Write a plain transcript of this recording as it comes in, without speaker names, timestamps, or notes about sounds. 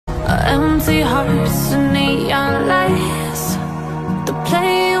Empty hearts and neon lights, they're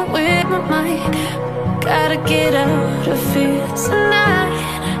playing with my mind. Gotta get out of here tonight.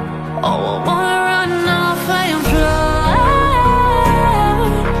 Oh, I wanna run off and fly.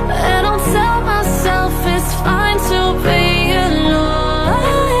 And I'll tell myself it's fine to be alone,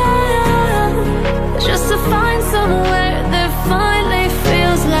 just to find somewhere that finally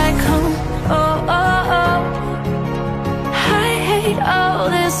feels like home. Oh, oh, oh. I hate all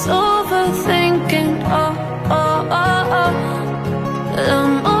this overthinking. Oh, oh, oh, oh. The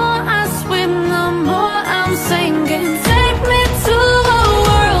more I swim, the more I'm sinking. Take me to a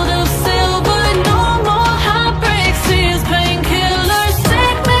world of silver, no more heartbreaks, tears, painkillers.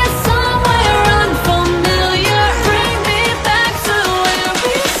 Take me somewhere unfamiliar, bring me back to where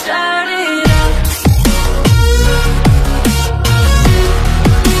we started out.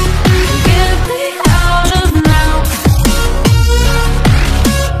 Get me out of now,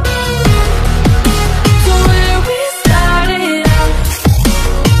 to where we started out.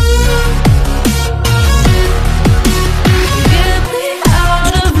 Get me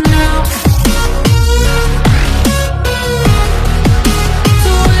out of now,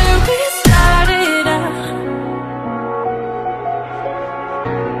 to where we started out.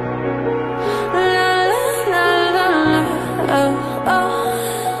 La la la la, oh, oh.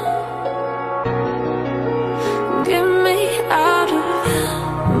 Get me out of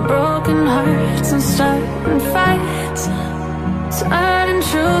broken hearts and starting fights, turning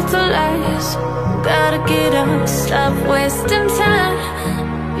truth to lies. Gotta get up, stop wasting time.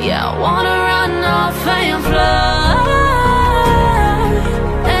 Yeah, I wanna run off and fly.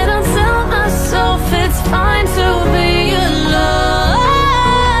 And I'll tell myself it's fine to be alone,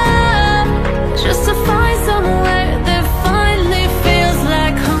 just to find somewhere that finally feels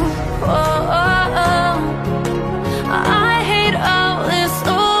like home. Oh, oh, oh. I hate all this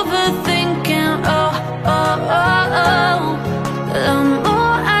overthinking. Oh, oh, oh, oh. The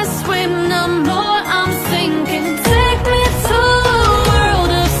more I swim, the more I'm sinking. Take me to a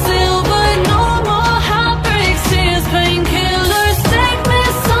world of silver, no more heartbreaks, tears, painkillers. Take me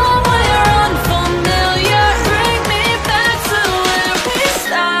somewhere unfamiliar, bring me back to where we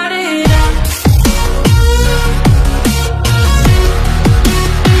started out.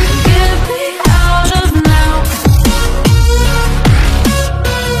 Get me out of now,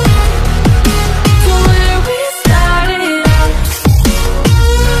 to where we started out.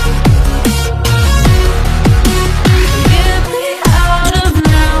 Get me out of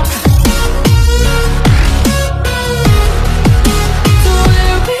now, to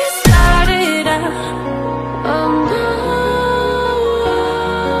where we started out. Oh, no.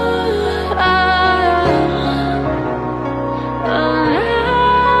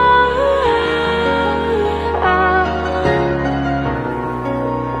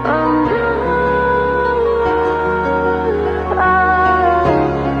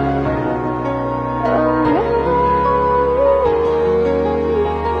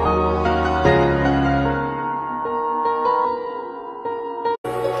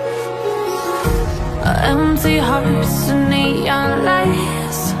 Empty hearts and neon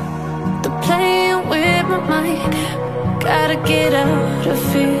lights, they're playing with my mind. Gotta get out of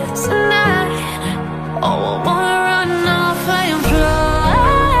here tonight. Oh, I wanna run off and fly.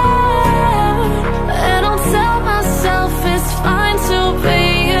 And I'll tell myself it's fine to be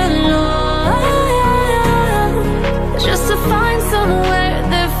alone, just to find somewhere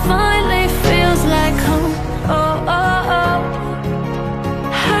that finally feels like home. Oh, oh, oh.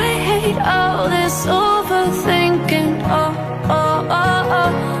 I hate all this overthinking. Oh, oh, oh,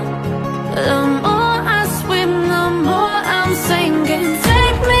 oh. The more I swim, the more I'm sinking.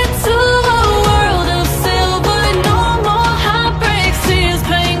 Take me to a world of silver, no more heartbreaks, tears,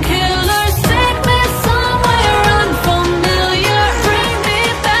 painkillers. Take me somewhere unfamiliar, bring me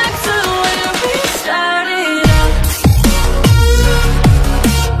back to where we started out.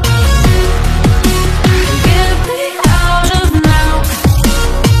 Get me out of now,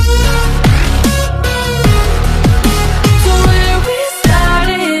 to where we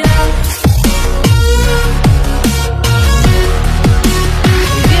started out.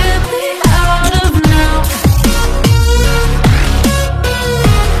 Get me out of now,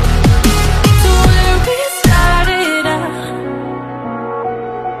 to where we started out.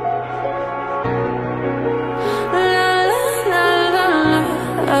 La la la la,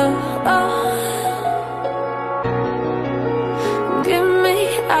 oh, oh. Get me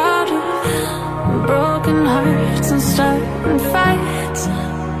out of broken hearts and starting fights,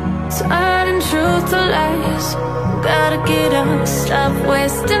 turning truth to lies. Gotta get up, stop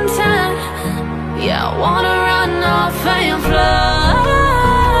wasting time. Yeah, I wanna run off and fly.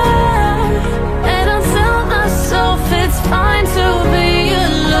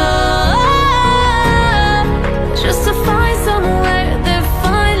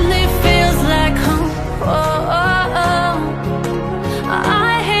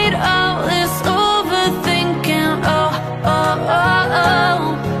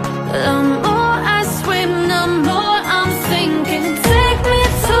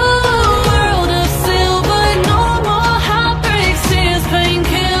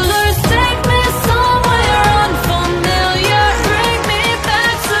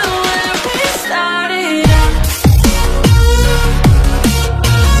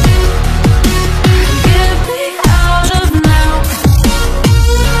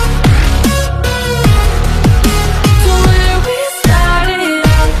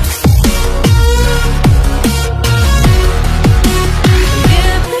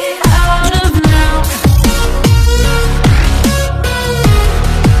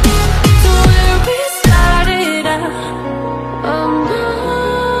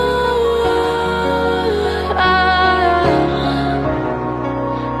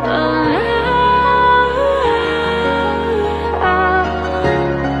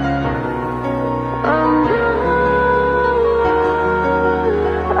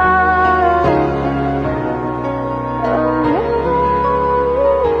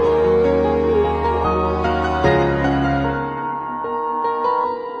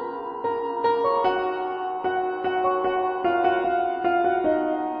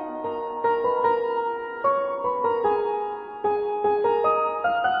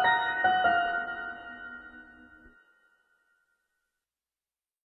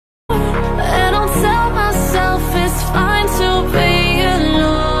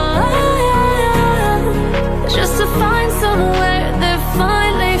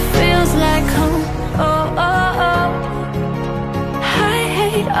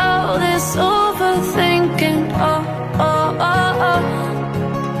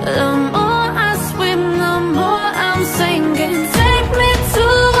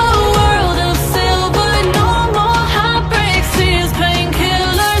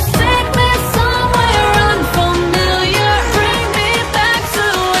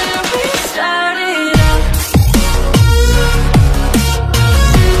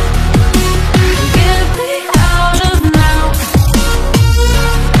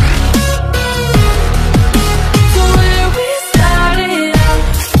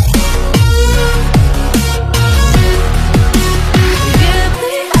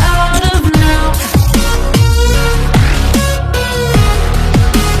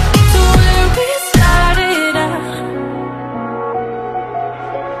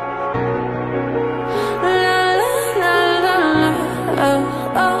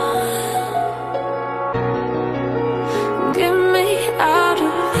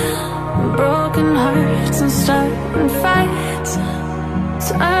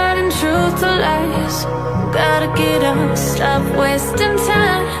 lies. Gotta get up, stop wasting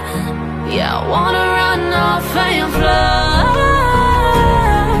time. Yeah, I wanna run off and fly.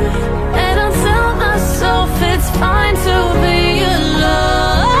 And I'll tell myself it's fine to be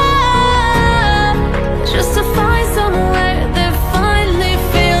alone, just to find somewhere that finally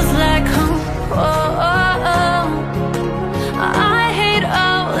feels like home. Oh, oh, oh. I hate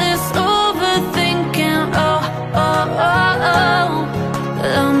all this overthinking. Oh, oh, oh, oh.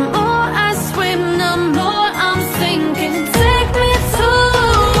 The more I swim, the more I'm sinking. Take me to a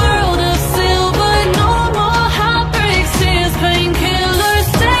world of silver, no more heartbreaks, tears, painkillers.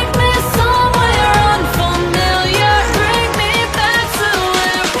 Take me somewhere unfamiliar, bring me back to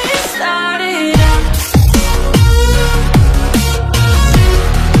where we started out.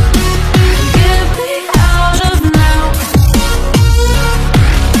 Get me out of now,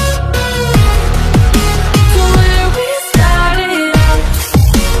 to where we started out.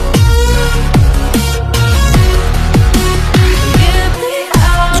 Get me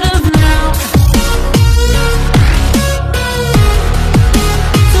out of now,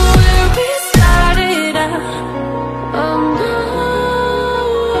 to where we started out. Oh no,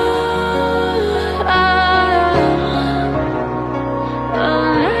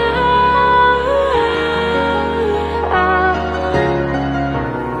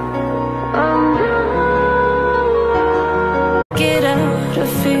 get out of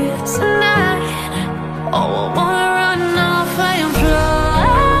here tonight. Oh, I wanna run off and fly.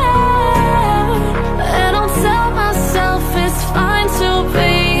 And I'll tell myself it's fine to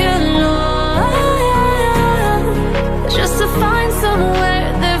be alone, just to find somewhere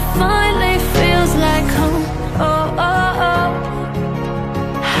that finally feels like home. Oh, oh, oh.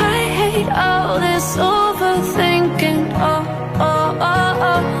 I hate all this overthinking. Oh, oh, oh,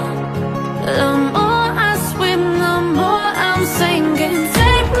 oh. The more I swim, the more I'm sinking.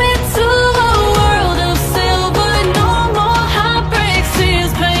 Take me to a world of silver, no more heartbreaks,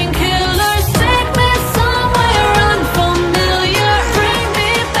 tears, painkillers. Take me somewhere unfamiliar, bring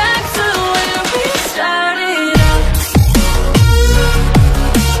me back to where we started out.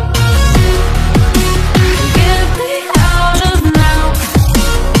 Get me out of now,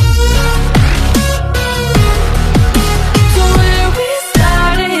 to where we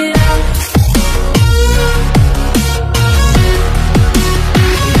started out.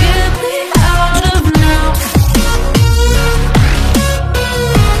 Get me out of now,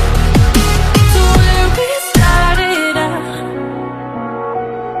 to where we started out.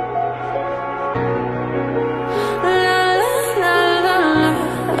 La la la la,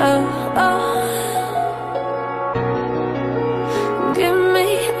 oh, oh. Get me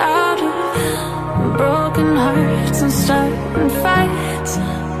out of broken hearts and starting fights,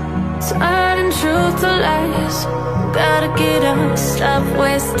 turning truth to lies. Gotta get up, stop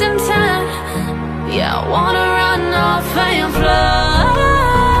wasting time. Yeah, I wanna run off and fly.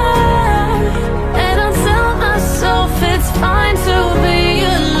 And I'll tell myself it's fine to be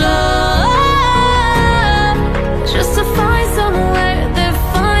alone, just to find somewhere that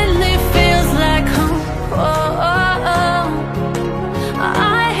finally feels like home. Oh, oh, oh.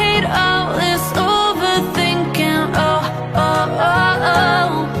 I hate all this overthinking. Oh, oh, oh, oh.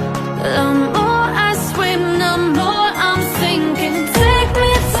 The more I swim, the more I'm sinking. Take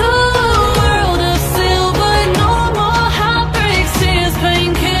me to a world of silver, no more heartbreaks, tears,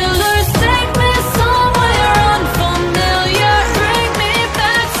 painkillers. Take me somewhere unfamiliar, bring me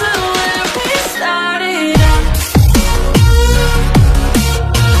back to where we started out.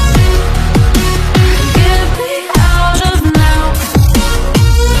 Get me out of now,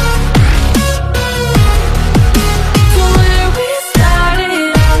 to where we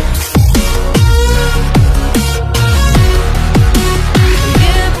started out.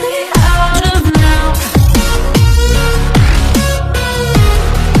 Get me out of now,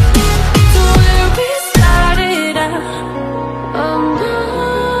 to where we started out. Oh no,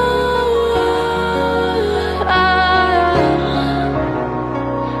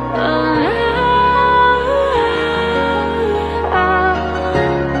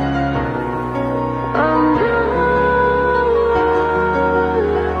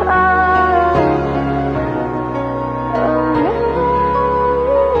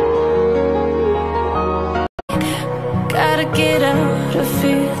 gotta get out of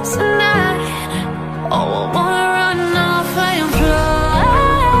here tonight. Oh, I wanna